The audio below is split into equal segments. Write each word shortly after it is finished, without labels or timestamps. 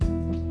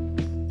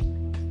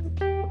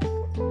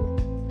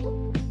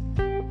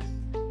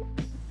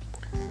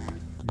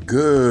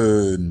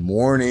Good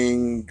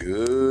morning,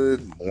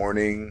 good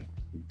morning,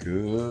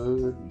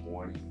 good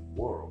morning,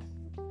 world.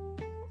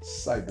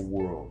 Cyber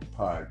world,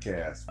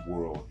 podcast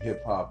world,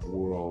 hip hop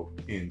world,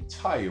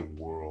 entire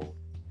world,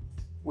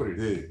 what it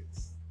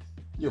is.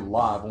 You're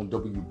live on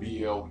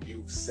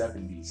WBLU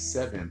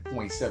 77.7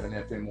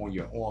 FM on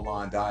your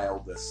online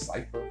dial, the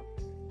CYPHER.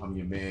 I'm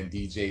your man,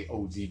 DJ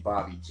OG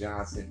Bobby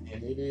Johnson,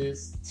 and it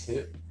is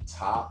Tip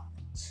Top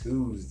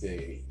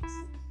Tuesdays.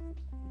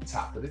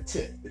 Top of the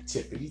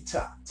tippity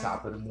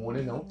top of the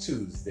morning on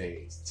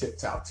Tuesdays, Tip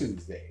Top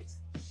Tuesdays.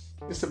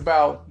 It's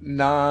about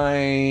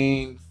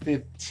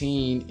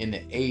 9:15 in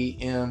the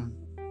a.m.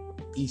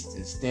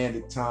 Eastern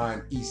Standard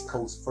Time, East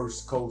Coast,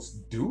 First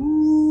Coast,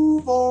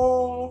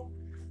 Duval,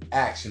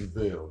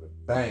 Actionville, the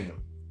Banger,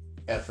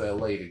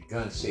 FLA, the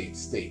gun-shaped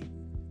state.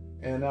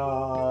 And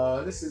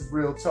this is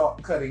Real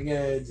Talk Cutting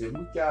Edge, and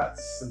we got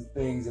some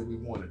things that we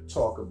want to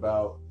talk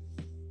about.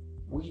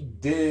 We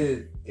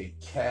did a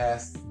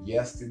cast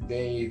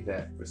yesterday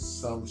that for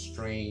some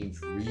strange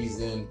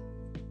reason,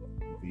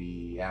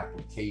 the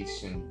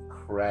application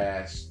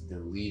crashed,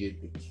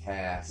 deleted the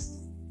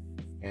cast,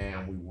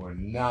 and we were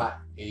not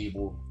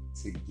able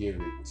to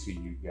give it to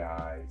you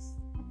guys.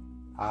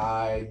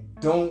 I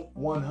don't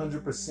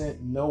 100%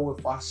 know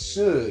if I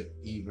should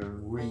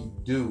even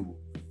redo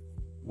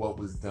what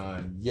was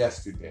done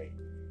yesterday.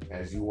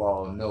 As you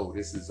all know,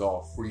 this is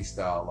all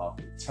freestyle off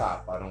the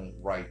top. I don't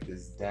write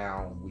this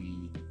down.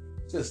 We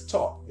just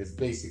talk. It's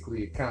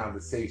basically a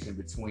conversation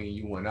between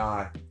you and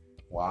I,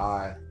 while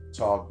I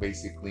talk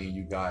basically and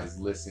you guys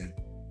listen.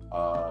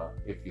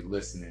 If you're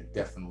listening,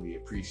 definitely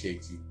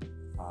appreciate you.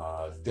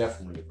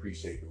 Definitely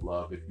appreciate the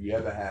love. If you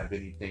ever have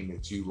anything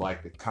that you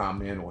like to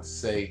comment or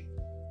say,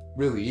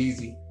 really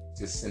easy,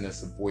 just send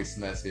us a voice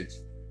message.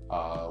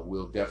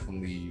 We'll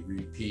definitely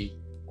repeat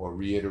or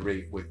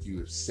reiterate what you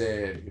have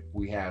said. If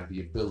we have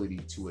the ability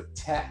to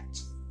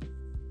attach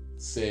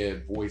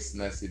said voice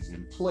message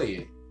and play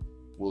it,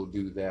 we'll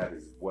do that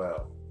as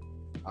well.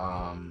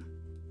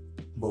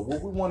 But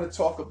what we want to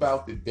talk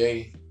about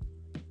today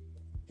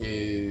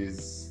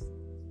is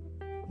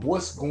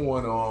what's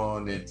going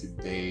on in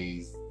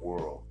today's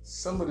world.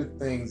 Some of the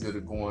things that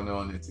are going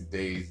on in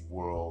today's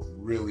world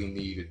really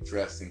need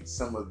addressing.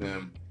 Some of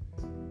them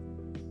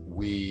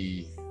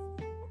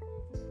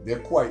they're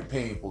quite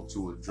painful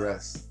to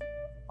address.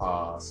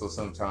 So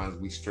sometimes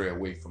we stray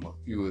away from a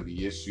few of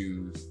the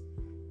issues.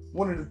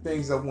 One of the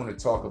things I want to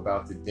talk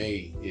about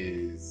today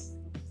is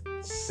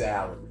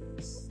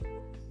salaries.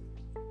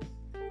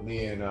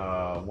 Me and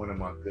one of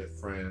my good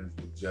friends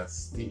were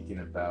just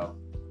speaking about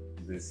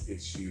this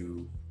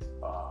issue.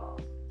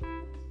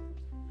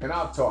 And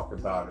I've talked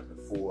about it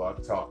before.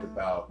 I've talked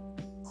about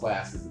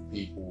classes of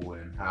people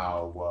and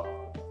how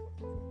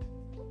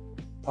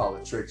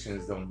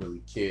politicians don't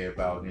really care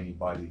about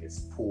anybody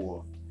that's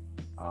poor.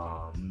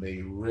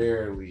 They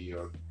rarely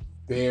or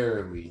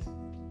barely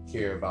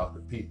care about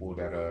the people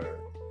that are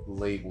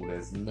labeled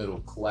as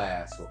middle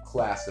class or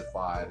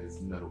classified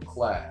as middle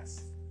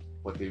class.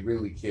 What they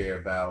really care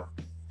about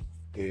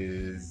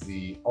is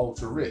the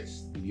ultra rich,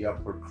 the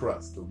upper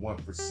crust, the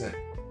 1%,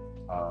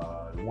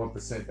 the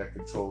 1% that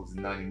controls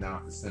the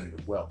 99% of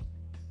the wealth.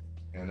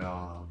 And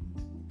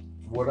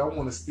what I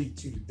want to speak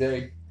to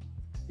today,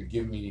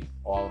 forgive me,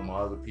 all of my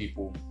other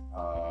people,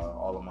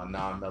 all of my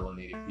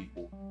non-melanated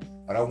people,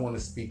 but I want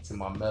to speak to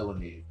my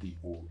melanated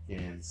people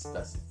in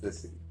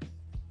specificity.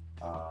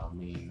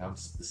 I'm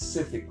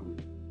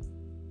specifically,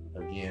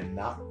 again,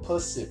 not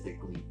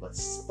pacifically, but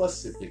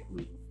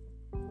specifically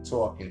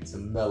talking to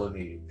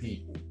melanated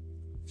people.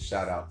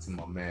 Shout out to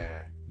my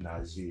man,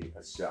 Najee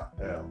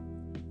Ashapel.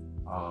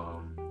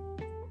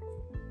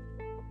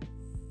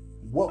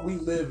 What we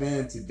live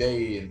in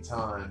today in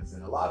times,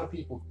 and a lot of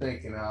people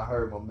think, and I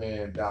heard my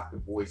man Dr.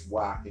 Boyce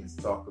Watkins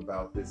talk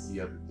about this the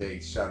other day.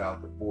 Shout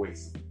out to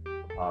Boyce.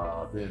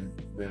 Been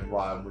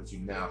riding with you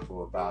now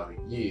for about a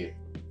year,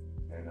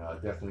 and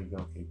definitely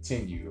gonna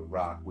continue to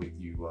rock with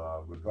you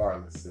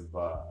regardless of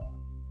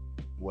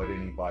what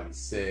anybody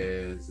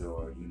says,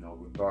 or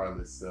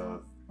regardless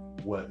of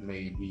what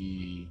may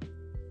be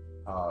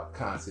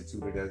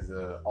constituted as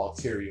an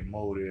ulterior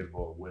motive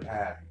or what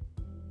have you.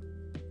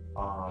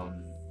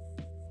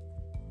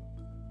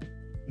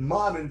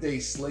 Modern day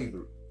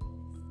slavery,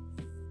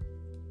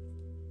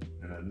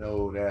 and I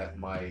know that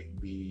might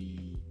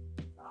be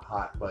a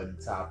hot button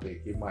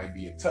topic, it might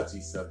be a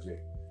touchy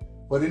subject,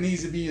 but it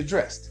needs to be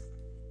addressed.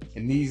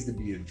 It needs to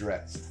be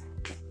addressed.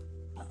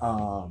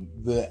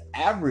 The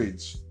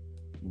average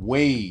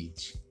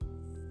wage,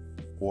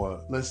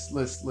 or let's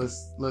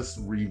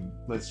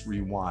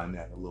rewind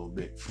that a little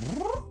bit.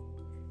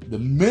 The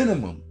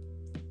minimum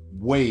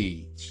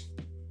wage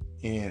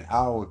in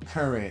our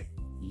current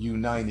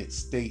United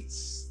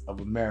States of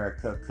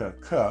America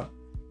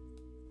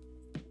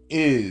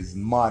is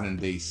modern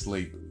day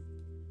slavery.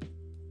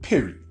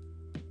 Period.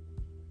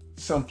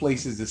 Some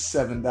places it's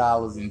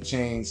 $7 and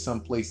change,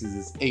 some places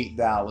it's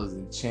 $8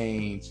 and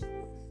change.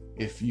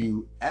 If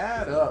you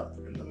add up,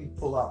 and let me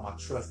pull out my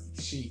trusty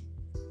sheet,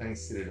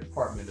 thanks to the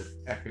Department of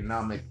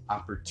Economic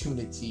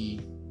Opportunity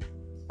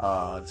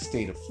the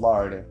state of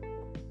Florida,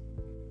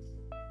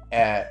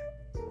 at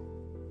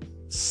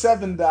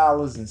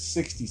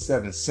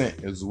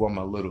 $7.67 is where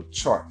my little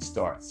chart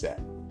starts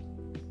at.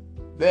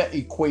 That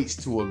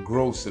equates to a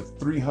gross of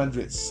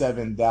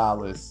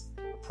 $307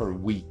 per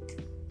week,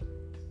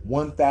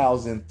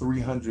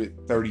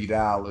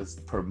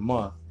 $1,330 per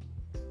month,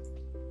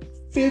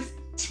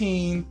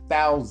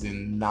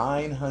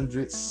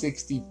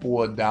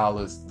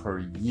 $15,964 per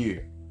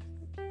year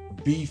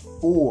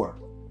before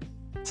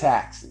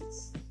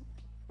taxes.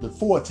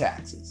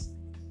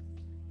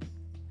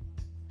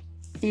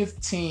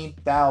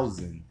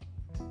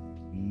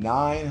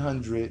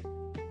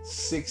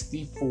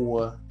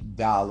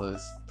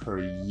 $15,964 per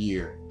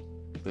year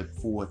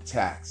before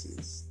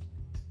taxes.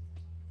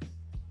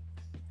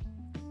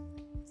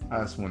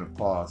 I just want to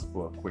pause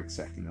for a quick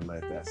second and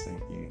let that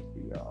sink in for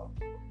y'all.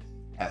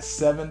 At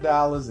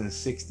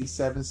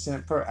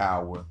 $7.67 per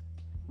hour,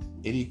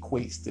 it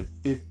equates to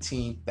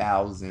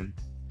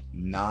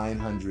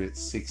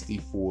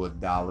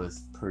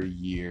 $15,964 per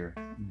year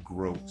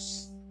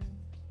gross.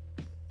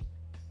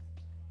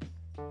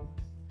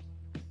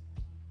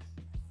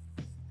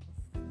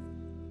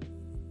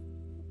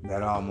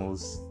 That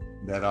almost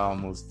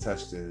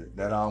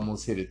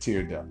hit a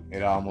tear duct.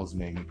 It almost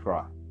made me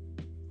cry.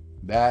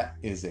 That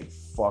is a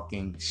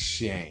fucking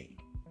shame.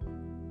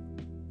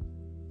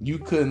 You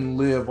couldn't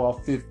live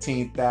off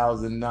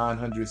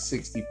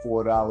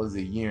 $15,964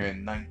 a year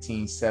in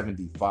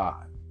 1975.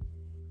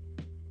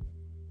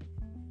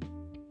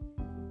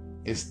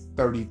 It's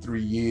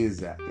 33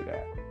 years after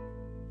that.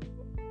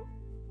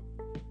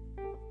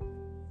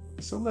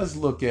 So let's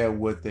look at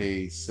what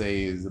they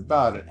say is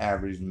about an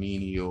average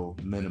menial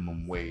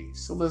minimum wage.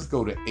 So let's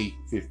go to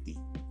 $8.50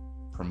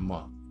 per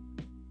month.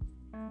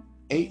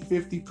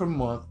 $8.50 per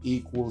month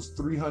equals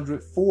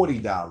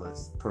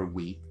 $340 per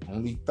week,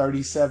 only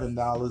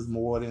 $37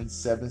 more than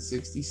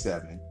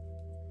 $7.67.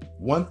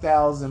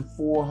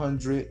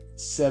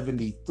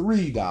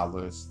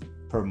 $1,473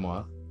 per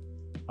month,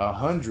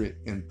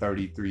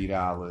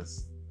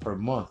 $133 per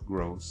month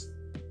gross,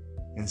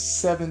 and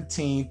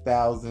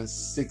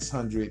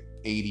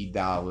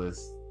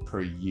 $17,680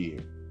 per year.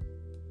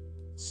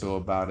 So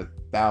about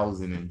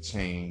 $1,000 and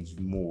change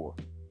more.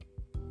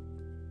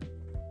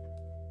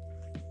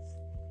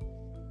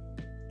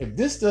 If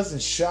this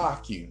doesn't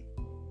shock you,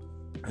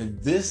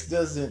 and this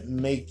doesn't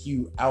make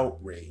you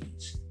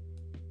outraged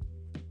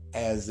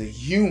as a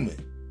human,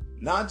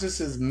 not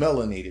just as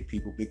melanated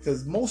people,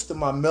 because most of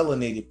my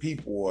melanated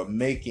people are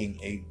making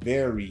a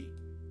very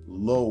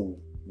low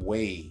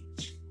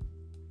wage.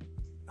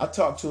 I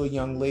talked to a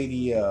young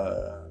lady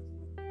at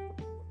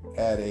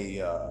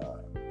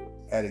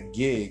a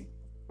gig,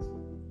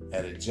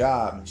 at a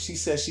job, and she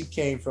said she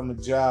came from a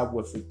job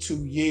where for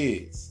 2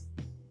 years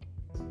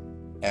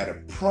at a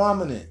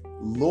prominent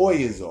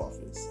lawyer's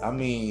office, I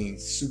mean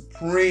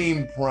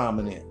supreme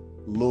prominent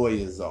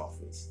lawyer's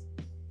office,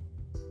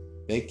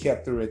 they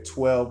kept her at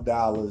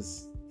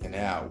 $12 an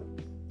hour,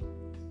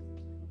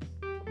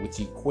 which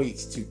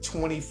equates to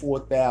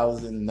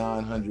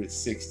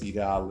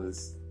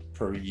 $24,960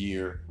 per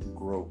year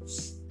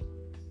gross.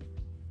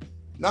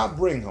 Not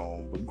bring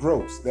home, but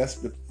gross. That's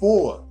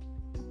before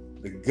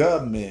the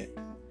government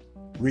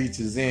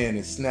reaches in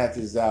and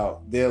snatches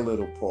out their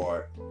little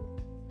part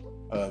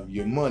of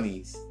your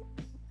monies.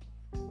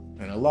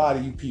 And a lot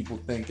of you people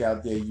think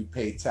out there you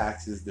pay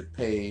taxes to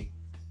pay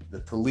the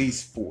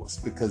police force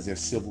because they're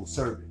civil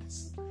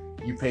servants.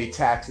 You pay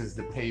taxes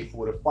to pay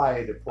for the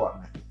fire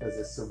department because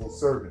they're civil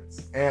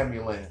servants.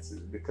 Ambulances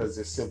because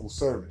they're civil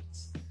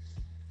servants.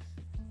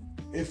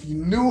 If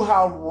you knew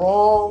how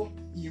wrong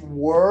you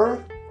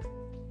were,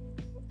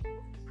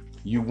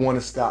 you want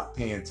to stop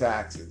paying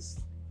taxes.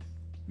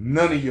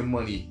 None of your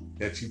money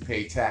that you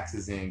pay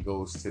taxes in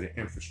goes to the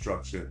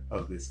infrastructure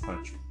of this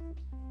country.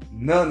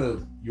 None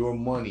of your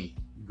money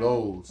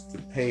goes to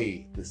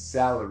pay the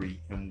salary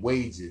and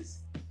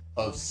wages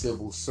of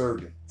civil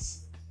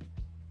servants.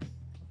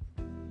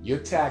 Your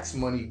tax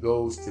money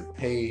goes to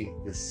pay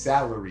the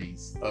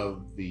salaries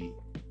of the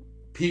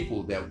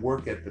people that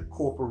work at the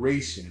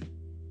corporation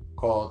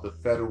called the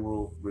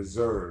Federal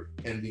Reserve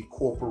and the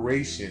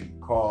corporation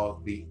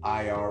called the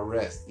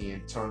IRS, the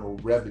Internal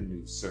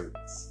Revenue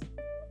Service.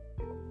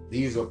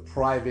 These are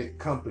private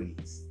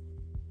companies.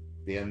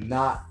 They are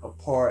not a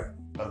part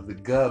of the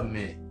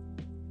government,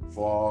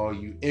 for all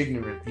you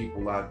ignorant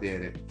people out there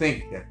that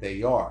think that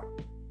they are.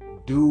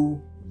 Do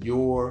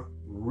your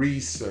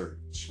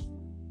research.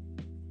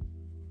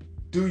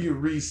 Do your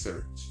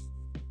research.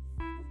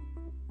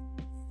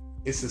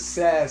 It's a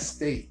sad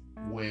state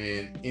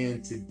when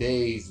in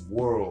today's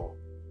world,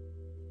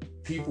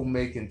 people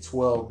making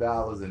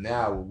 $12 an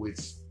hour,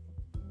 which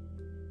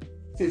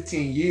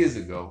 15 years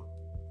ago,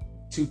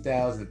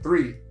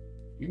 2003,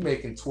 you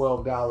making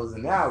 $12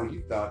 an hour,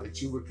 you thought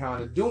that you were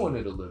kind of doing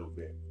it a little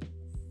bit.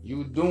 You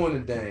were doing the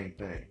dang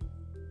thing.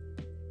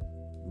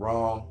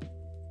 Wrong.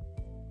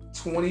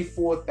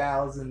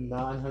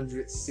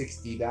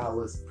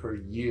 $24,960 per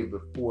year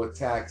before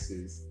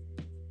taxes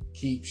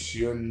keeps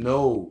your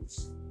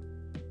nose,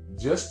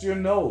 just your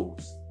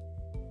nose,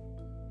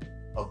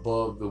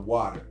 above the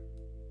water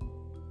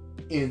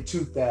in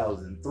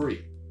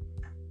 2003.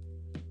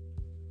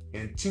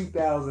 In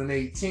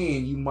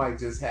 2018, you might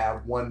just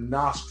have one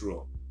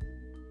nostril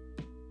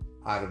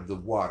out of the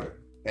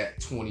water at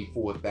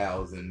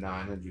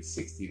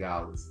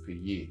 $24,960 per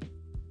year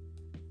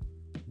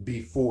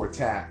before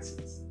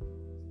taxes.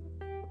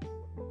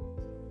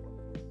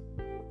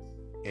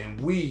 And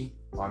we,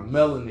 our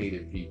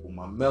melanated people,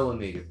 my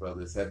melanated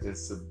brothers, have been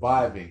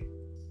surviving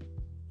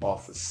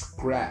off of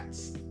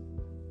scraps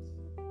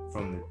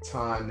from the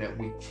time that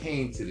we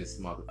came to this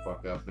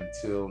motherfucker up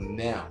until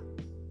now.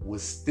 We're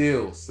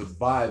still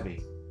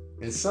surviving,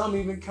 and some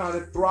even kind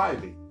of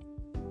thriving.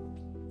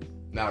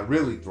 Not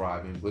really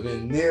thriving, but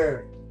in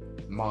their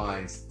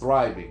minds,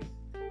 thriving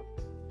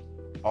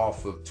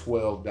off of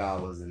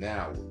 $12 an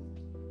hour.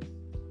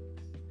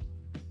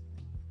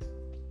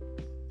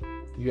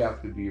 You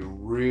have to be a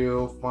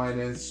real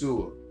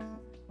financier,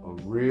 a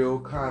real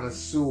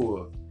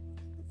connoisseur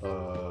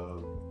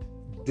of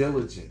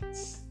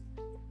diligence,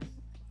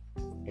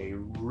 a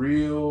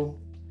real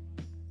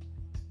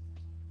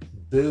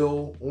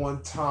bill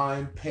on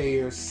time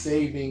payer,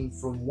 saving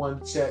from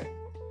one check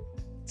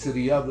to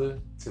the other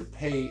to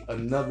pay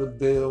another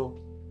bill.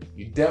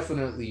 You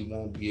definitely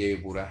won't be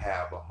able to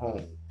have a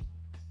home.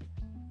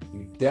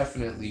 You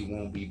definitely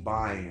won't be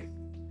buying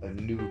a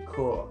new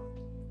car.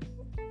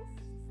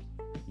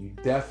 You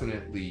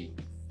definitely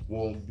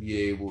won't be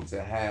able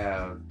to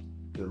have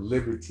the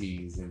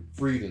liberties and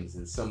freedoms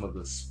and some of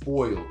the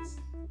spoils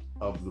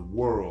of the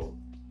world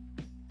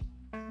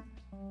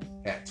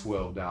at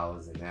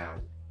 $12 an hour.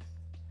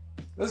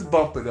 Let's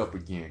bump it up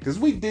again, because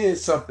we did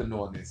something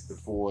on this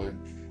before.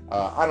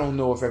 I don't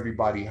know if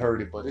everybody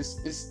heard it, but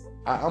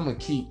I'm gonna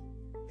keep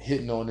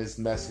hitting on this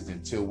message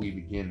until we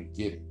begin to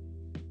get it.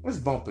 Let's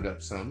bump it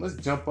up some. Let's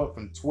jump up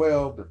from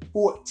 $12 to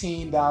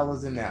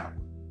 $14 an hour.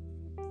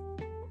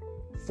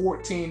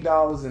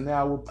 $14 an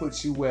hour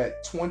puts you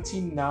at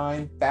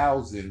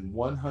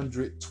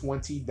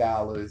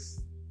 $29,120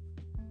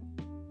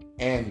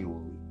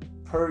 annually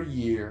per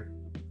year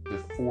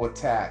before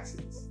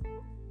taxes.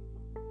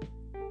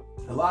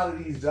 A lot of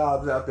these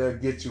jobs out there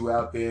get you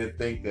out there and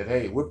think that,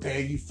 hey, we're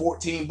paying you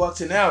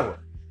 $14 an hour.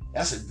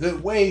 That's a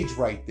good wage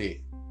right there.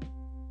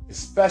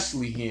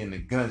 Especially here in the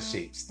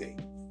gun-shaped state.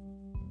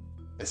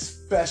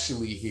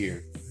 Especially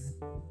here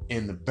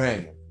in the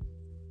banger.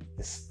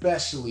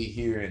 Especially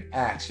here in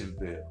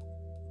Actionville.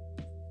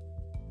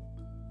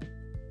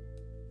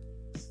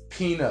 It's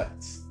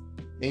peanuts.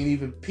 Ain't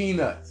even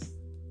peanuts.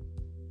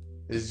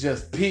 It's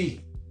just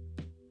pee.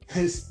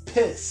 It's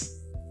piss.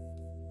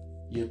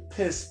 You're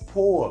piss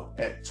poor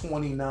at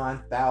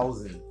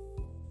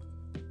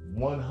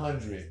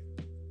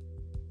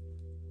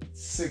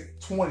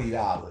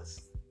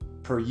 $29,120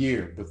 per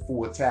year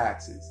before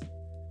taxes.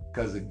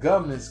 Because the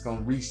government's going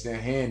to reach their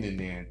hand in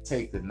there and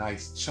take a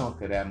nice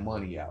chunk of that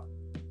money out.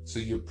 So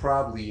you're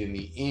probably in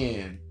the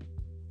end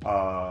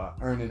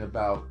earning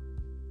about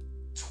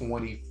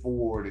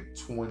 24 to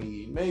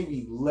 20,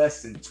 maybe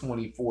less than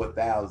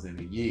 24,000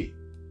 a year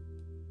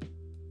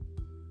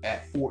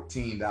at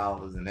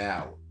 $14 an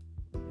hour.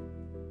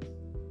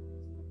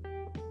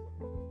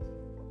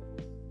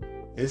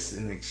 It's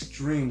an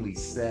extremely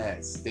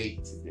sad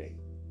state today.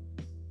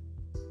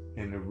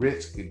 And the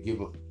rich could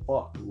give a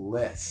fuck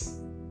less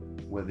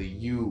whether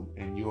you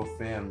and your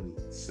family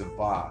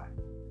survive.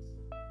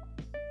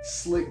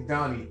 Slick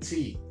Donnie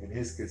T and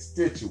his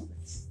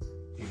constituents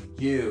can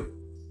give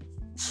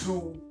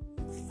two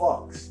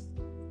fucks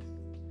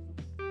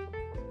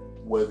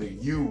whether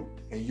you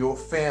and your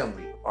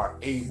family are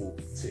able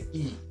to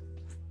eat.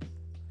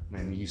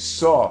 And you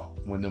saw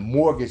when the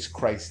mortgage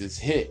crisis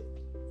hit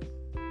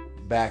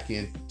back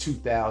in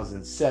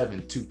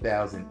 2007,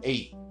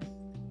 2008,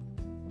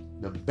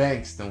 the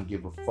banks don't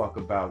give a fuck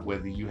about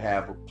whether you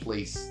have a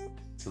place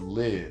to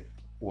live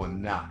or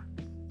not.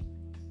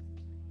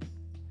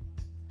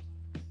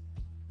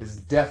 There's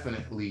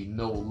definitely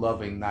no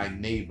loving thy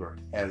neighbor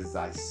as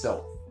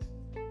thyself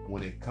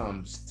when it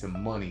comes to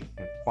money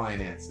and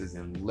finances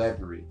and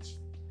leverage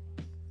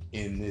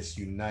in this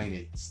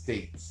United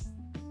States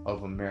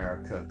of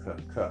America.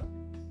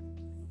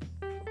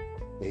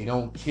 They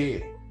don't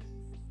care.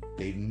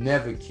 They've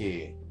never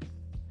cared.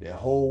 Their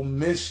whole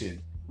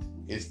mission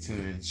is to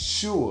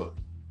ensure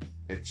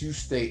that you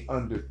stay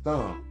under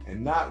thumb,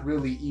 and not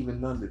really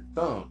even under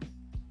thumb,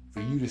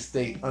 for you to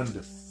stay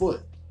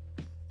underfoot,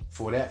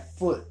 for that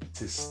foot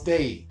to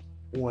stay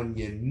on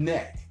your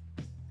neck.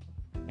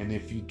 And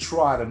if you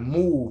try to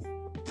move,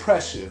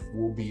 pressure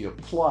will be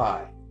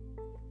applied.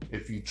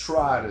 If you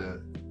try to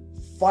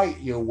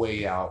fight your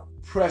way out,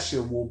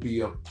 pressure will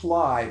be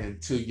applied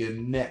until your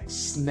neck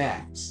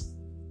snaps.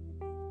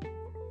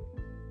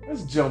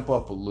 Let's jump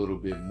up a little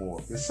bit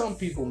more. There's some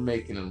people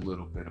making a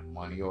little bit of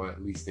money, or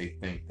at least they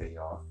think they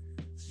are.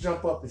 Let's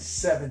jump up to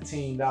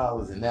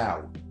 $17 an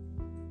hour.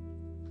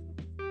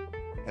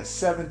 At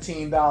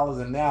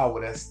 $17 an hour,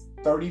 that's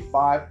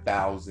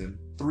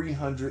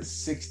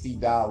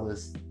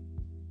 $35,360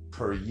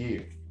 per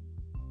year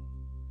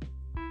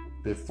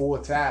before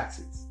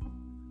taxes.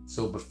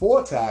 So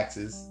before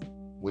taxes,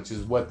 which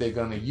is what they're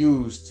going to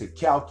use to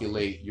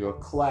calculate your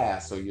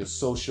class or your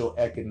social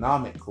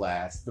economic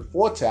class.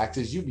 Before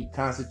taxes, you be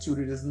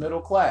constituted as middle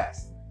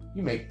class.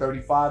 You make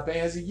 35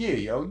 bands a year,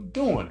 yo. You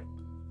doing it.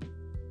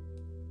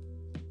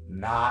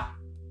 Not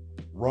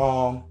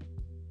wrong.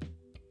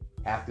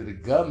 After the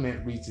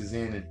government reaches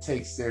in and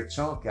takes their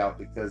chunk out,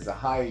 because the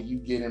higher you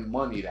get in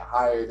money, the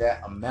higher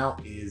that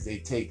amount is they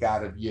take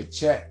out of your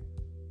check.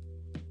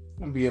 It's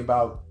going to be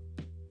about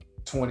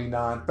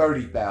 $29,000,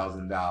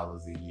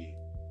 $30,000 a year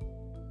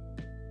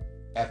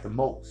at the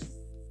most,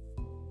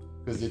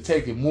 because they're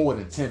taking more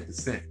than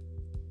 10%.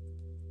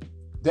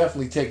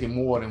 Definitely taking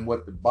more than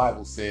what the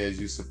Bible says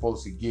you're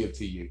supposed to give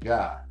to your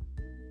God.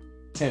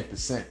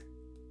 10%.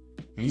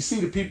 And you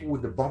see the people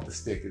with the bumper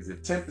stickers.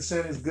 If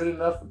 10% is good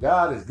enough for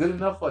God, it's good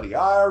enough for the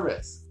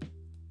IRS.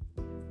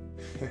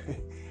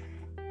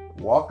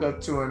 Walk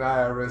up to an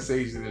IRS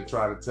agent and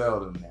try to tell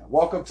them that.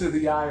 Walk up to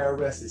the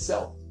IRS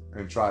itself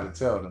and try to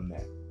tell them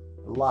that.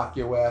 Lock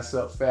your ass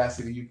up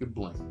faster than you can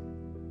blink.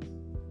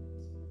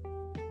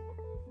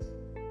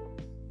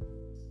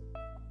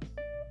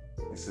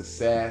 It's a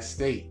sad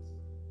state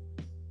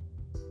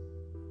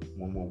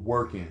when we're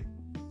working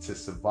to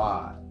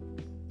survive,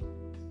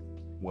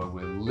 when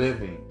we're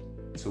living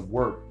to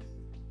work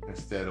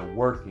instead of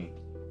working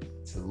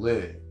to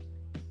live.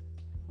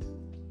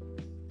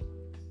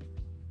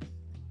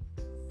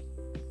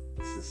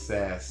 It's a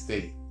sad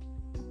state.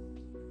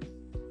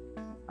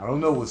 I don't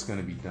know what's going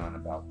to be done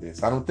about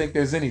this. I don't think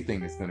there's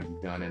anything that's going to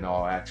be done in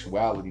all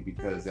actuality,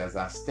 because as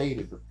I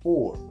stated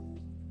before,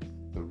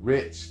 the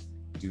rich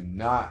do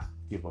not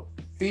give a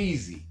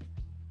feezy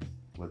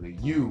whether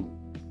you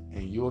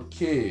and your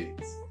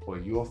kids or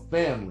your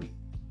family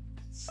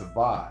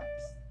survives.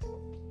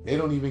 They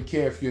don't even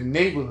care if your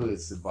neighborhood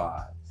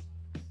survives,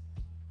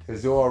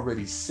 because they're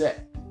already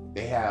set.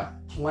 They have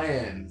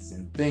plans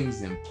and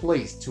things in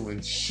place to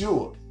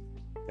ensure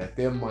that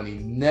their money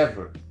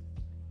never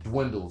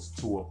dwindles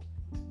to a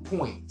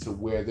point to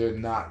where they're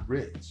not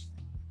rich.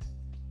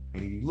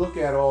 And you look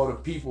at all the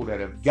people that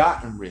have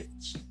gotten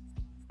rich,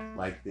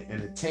 like the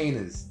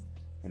entertainers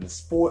and the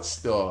sports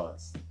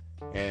stars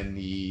and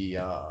the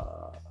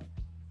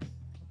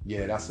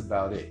that's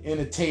about it.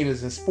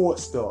 Entertainers and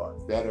sports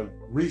stars that have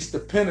reached the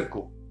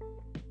pinnacle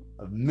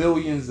of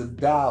millions of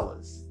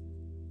dollars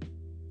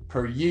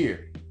per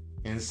year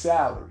in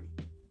salary,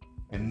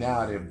 and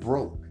now they're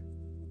broke.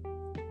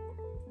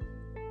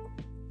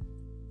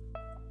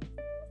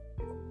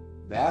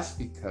 That's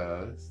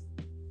because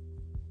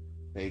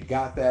they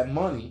got that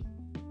money,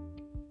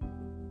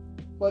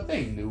 but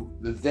they knew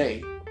the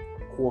day,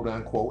 quote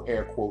unquote,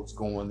 air quotes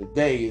going, the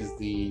day is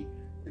the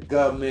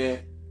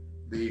government,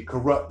 the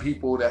corrupt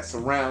people that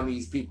surround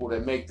these people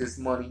that make this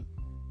money,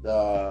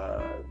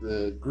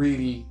 the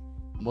greedy,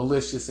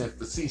 malicious, and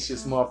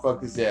facetious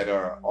motherfuckers that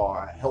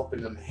are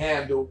helping them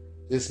handle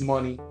this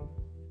money.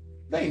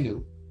 They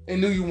knew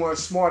you weren't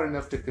smart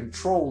enough to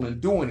control and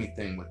do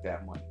anything with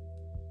that money.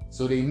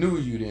 So they knew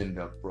you'd end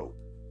up broke.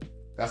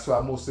 That's why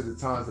most of the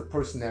times the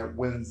person that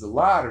wins the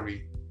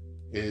lottery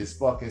is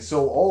fucking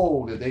so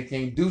old that they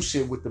can't do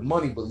shit with the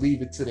money but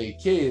leave it to their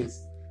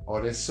kids, or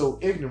they're so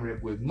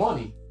ignorant with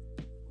money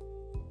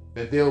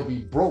that they'll be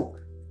broke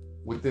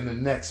within the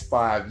next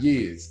 5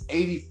 years.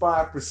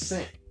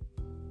 85%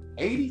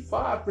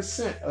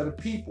 of the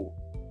people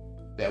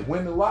that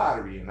win the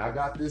lottery, and I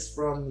got this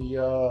from the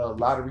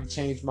Lottery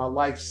Changed My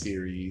Life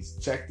series.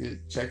 Checked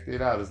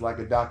it out. It's like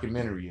a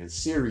documentary, a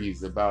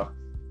series about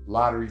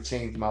Lottery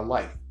Changed My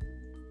Life.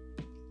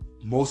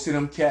 Most of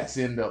them cats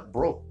end up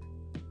broke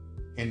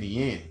in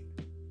the end,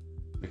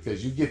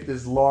 because you get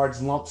this large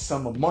lump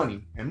sum of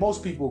money, and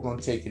most people are going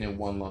to take it in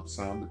one lump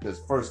sum,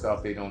 because first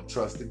off, they don't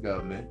trust the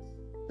government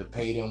to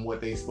pay them what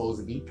they're supposed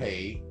to be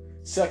paid.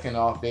 Second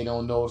off, they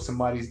don't know if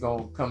somebody's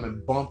going to come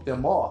and bump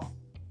them off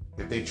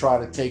if they try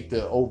to take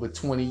the over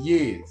 20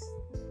 years.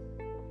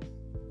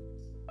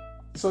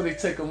 So they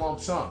take a lump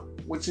sum,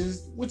 which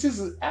is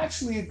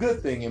actually a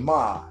good thing in my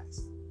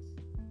eyes,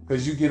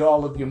 because you get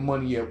all of your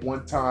money at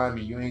one time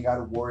and you ain't got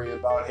to worry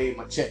about, hey,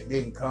 my check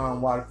didn't come,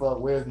 why the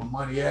fuck, where's my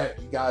money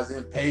at, you guys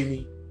didn't pay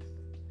me.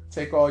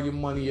 Take all your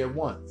money at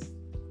once,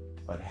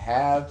 but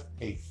have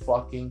a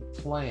fucking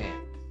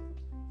plan.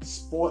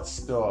 Sports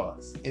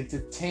stars,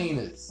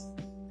 entertainers,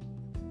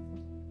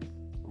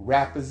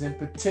 rappers in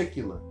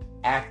particular,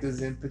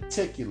 actors in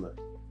particular,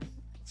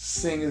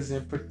 singers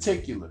in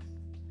particular,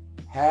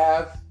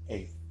 have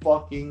a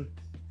fucking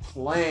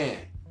plan.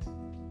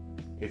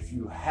 If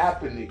you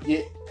happen to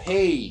get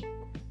paid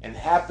and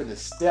happen to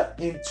step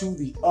into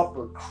the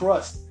upper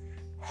crust,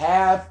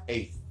 have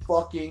a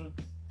fucking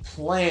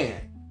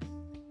plan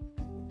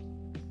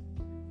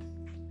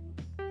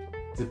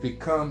to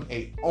become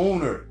an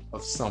owner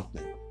of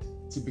something,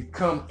 to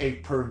become a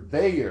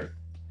purveyor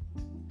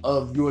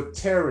of your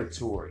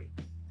territory,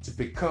 to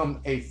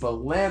become a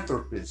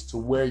philanthropist, to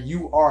where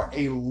you are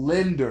a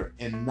lender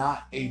and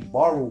not a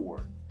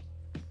borrower.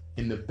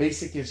 In the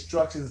basic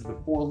instructions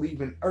before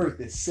leaving Earth,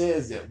 it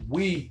says that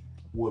we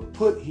were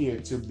put here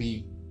to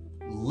be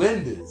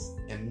lenders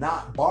and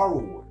not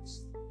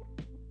borrowers.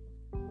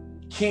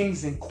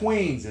 kings and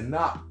queens and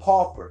not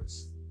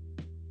paupers.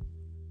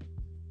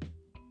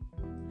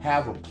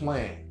 Have a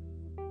plan.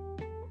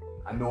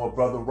 I know a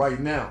brother right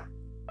now,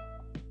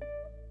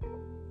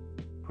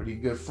 pretty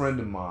good friend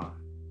of mine.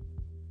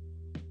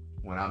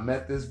 When I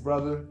met this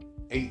brother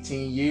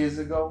 18 years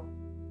ago,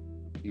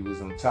 he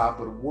was on top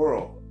of the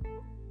world.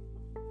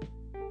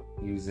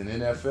 He was an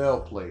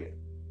NFL player,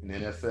 an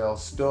NFL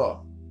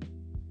star,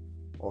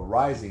 or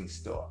rising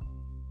star,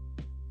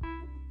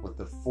 with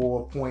a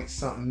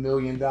 $4-point-something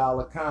million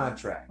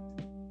contract.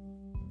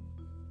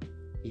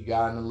 He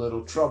got in a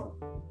little trouble.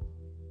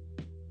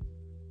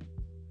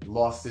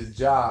 Lost his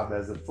job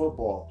as a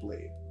football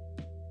player.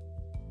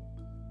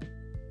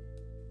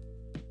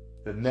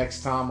 The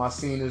next time I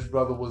seen his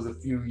brother was a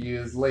few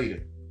years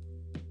later.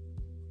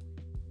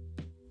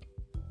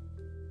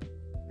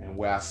 And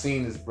where I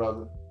seen his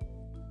brother,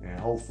 and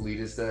hopefully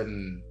this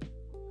doesn't,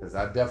 because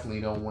I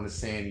definitely don't want to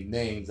say any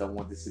names. I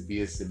want this to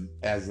be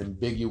as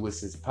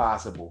ambiguous as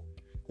possible.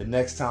 The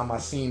next time I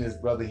seen his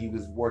brother, he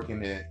was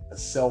working at a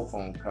cell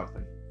phone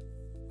company.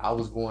 I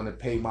was going to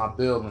pay my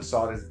bill and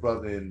saw this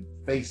brother in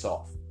face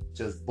off.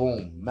 Just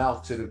boom,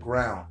 mouth to the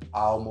ground. I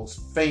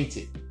almost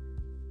fainted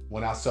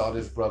when I saw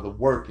this brother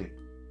working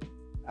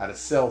at a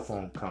cell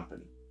phone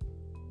company.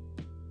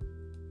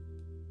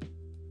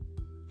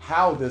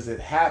 How does it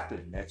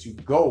happen that you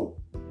go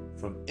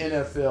from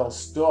NFL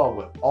star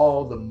with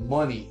all the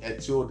money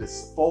at your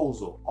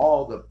disposal,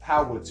 all the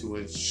power to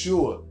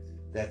ensure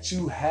that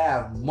you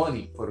have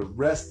money for the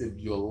rest of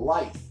your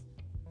life,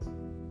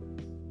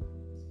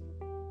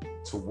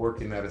 to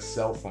working at a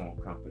cell phone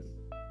company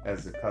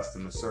as a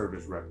customer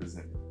service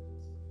representative?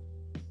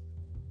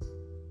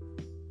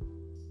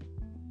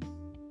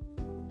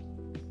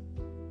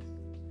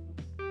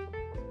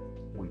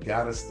 We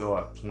gotta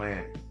start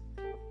planning.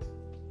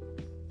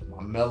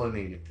 My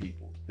melanated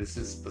people, this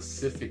is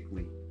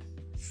specifically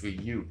for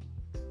you.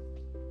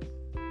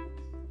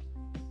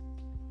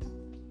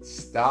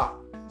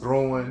 Stop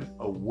throwing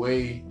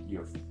away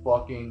your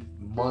fucking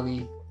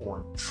money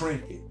on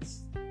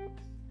trinkets.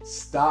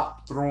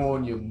 Stop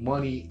throwing your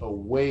money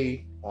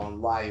away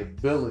on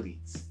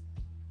liabilities.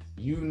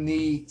 You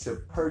need to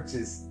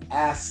purchase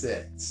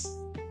assets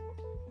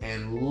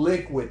and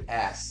liquid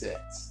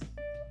assets.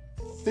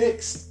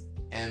 Fixed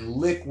and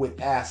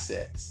liquid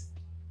assets.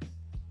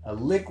 A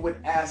liquid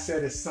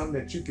asset is something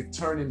that you could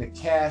turn into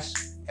cash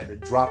at the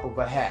drop of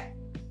a hat.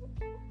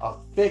 A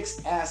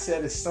fixed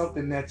asset is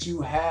something that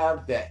you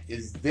have that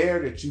is there,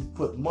 that you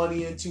put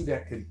money into,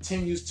 that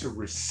continues to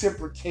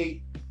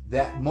reciprocate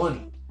that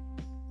money.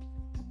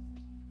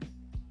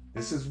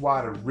 This is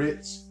why the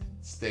rich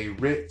stay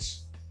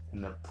rich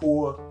and the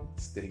poor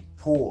stay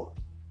poor.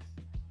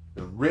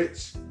 The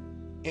rich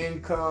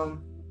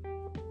income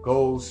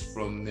goes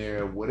from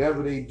their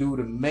whatever they do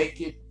to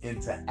make it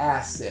into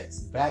assets,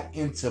 back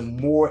into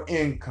more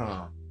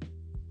income.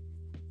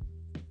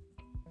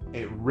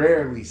 It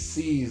rarely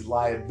sees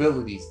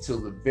liabilities till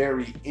the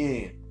very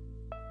end.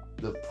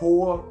 The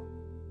poor,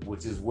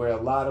 which is where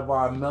a lot of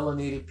our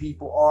melanated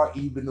people are,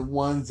 even the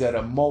ones that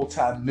are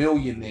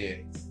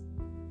multi-millionaires,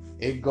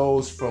 it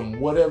goes from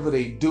whatever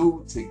they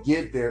do to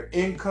get their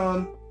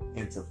income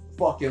into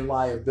fucking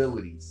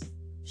liabilities,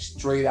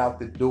 straight out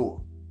the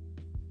door.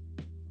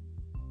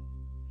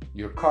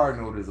 Your car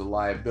note is a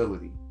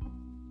liability.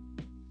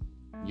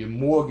 Your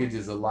mortgage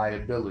is a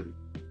liability.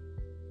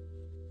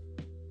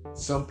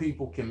 Some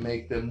people can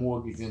make their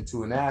mortgage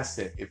into an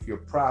asset if your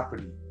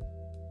property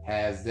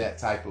has that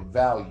type of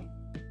value.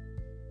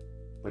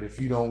 But if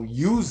you don't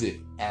use it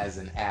as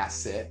an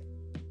asset,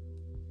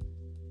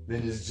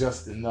 then it's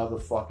just another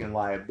fucking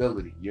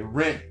liability. Your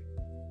rent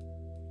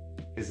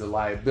is a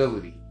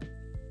liability.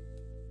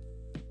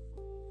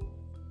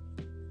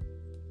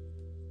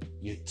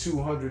 Your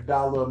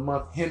 $200 a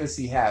month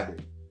Hennessy habit,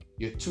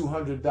 your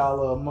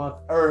 $200 a month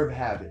herb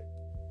habit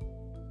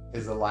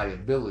is a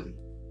liability.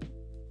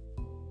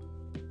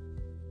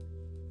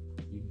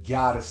 You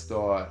gotta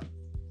start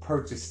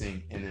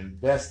purchasing and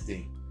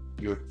investing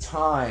your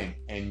time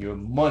and your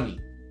money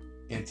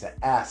into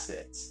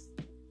assets.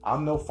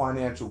 I'm no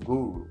financial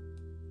guru.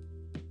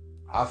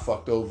 I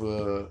fucked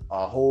over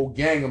a whole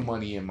gang of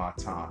money in my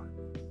time.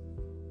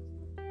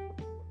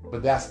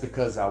 But that's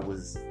because I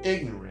was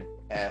ignorant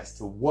as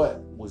to what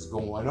was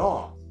going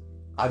on.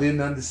 I didn't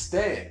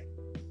understand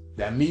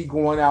that me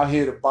going out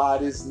here to buy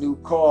this new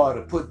car,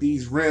 to put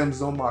these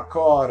rims on my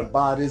car, to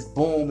buy this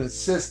booming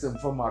system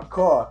for my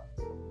car,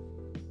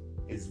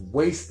 is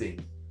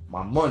wasting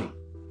my money.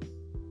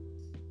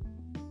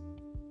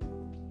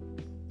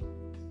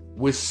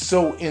 We're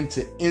so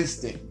into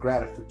instant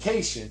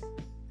gratification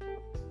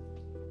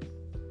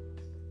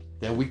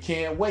that we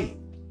can't wait.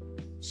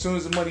 As soon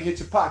as the money hits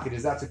your pocket,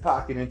 it's out your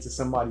pocket into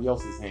somebody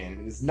else's hand.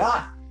 And it's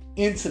not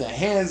into the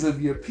hands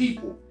of your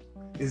people.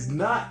 It's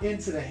not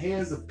into the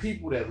hands of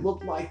people that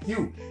look like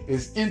you.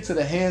 It's into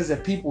the hands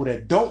of people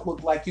that don't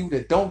look like you,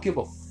 that don't give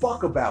a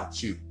fuck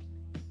about you.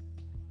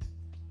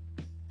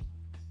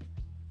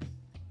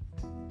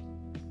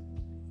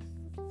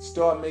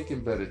 Start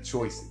making better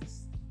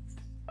choices.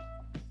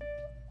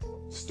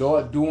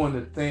 Start doing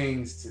the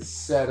things to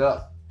set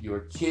up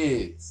your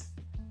kids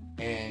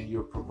and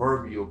your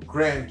proverbial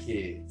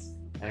grandkids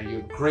and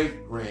your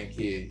great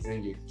grandkids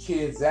and your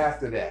kids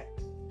after that.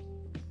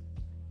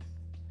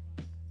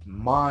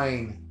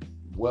 Mind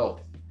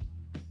wealth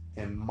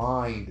and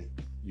mind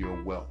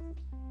your wealth.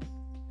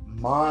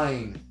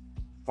 Mind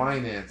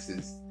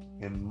finances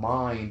and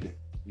mind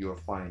your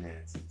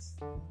finances.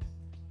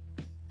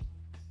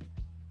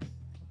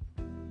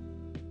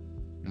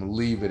 I'm gonna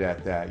leave it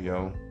at that,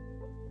 yo.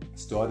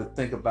 Start to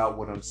think about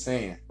what I'm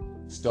saying.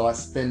 Start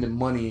spending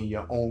money in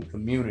your own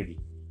community.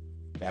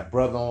 That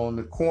brother on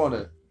the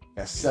corner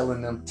that's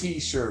selling them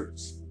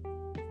t-shirts,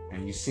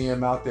 and you see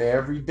him out there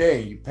every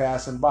day, you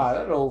passing by,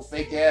 that old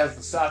fake ass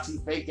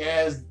Versace, fake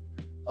ass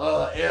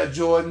Air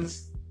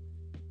Jordans.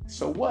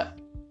 So what?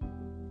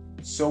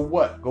 So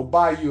what? Go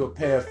buy you a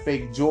pair of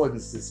fake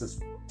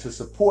Jordans to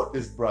support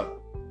this brother.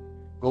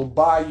 Go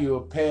buy you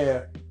a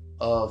pair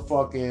of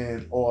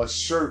or a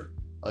shirt,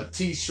 a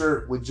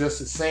t-shirt with just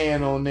a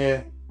saying on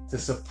there to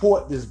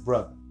support this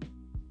brother.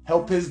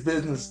 Help his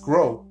business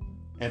grow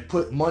and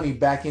put money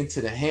back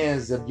into the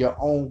hands of your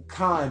own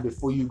kind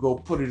before you go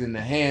put it in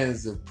the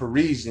hands of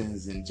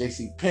Parisians and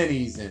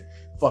JCPenney's and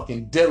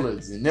fucking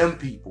Dillards and them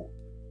people.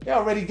 They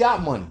already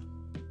got money.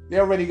 They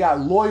already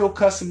got loyal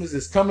customers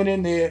that's coming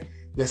in there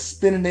that's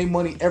spending their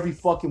money every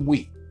fucking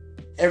week,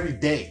 every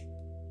day.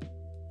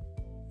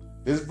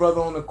 This brother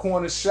on the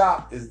corner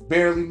shop is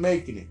barely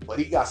making it, but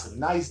he got some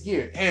nice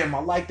gear. Damn, I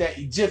like that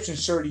Egyptian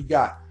shirt he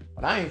got,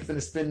 but I ain't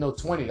finna spend no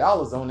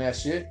 $20 on that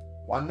shit.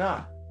 Why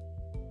not?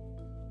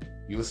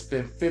 You would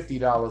spend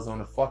 $50 on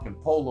a fucking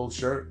polo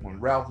shirt when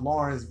Ralph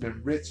Lauren's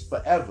been rich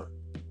forever.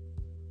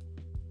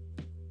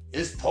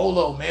 It's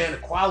polo, man. The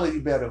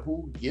quality better.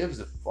 Who gives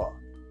a fuck?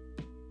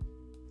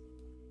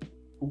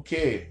 Who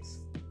cares?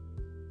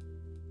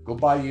 Go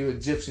buy you an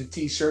Egyptian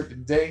t-shirt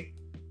today.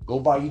 Go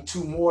buy you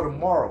 2 more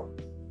tomorrow.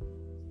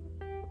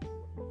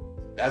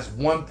 That's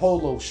 1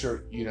 polo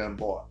shirt you done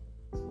bought.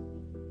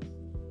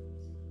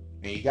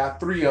 And you got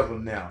 3 of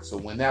them now. So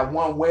when that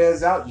one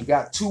wears out, you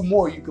got 2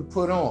 more you could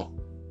put on.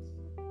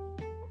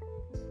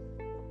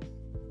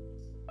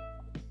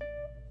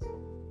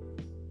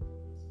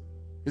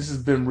 This has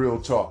been Real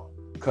Talk,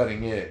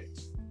 Cutting Edge.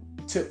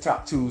 Tip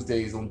Top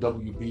Tuesdays on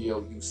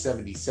WBLU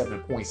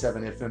 77.7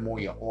 FM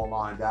on your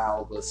online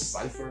dial, the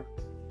CYPHER.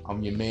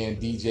 I'm your man,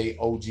 DJ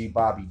OG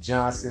Bobby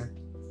Johnson.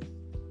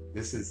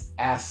 This is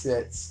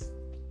Assets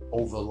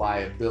Over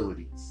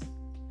Liabilities.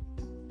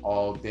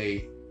 All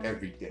day,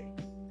 every day.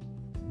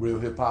 Real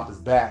hip hop is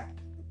back.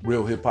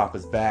 Real hip hop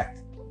is back.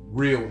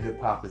 Real hip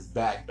hop is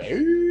back,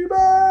 baby.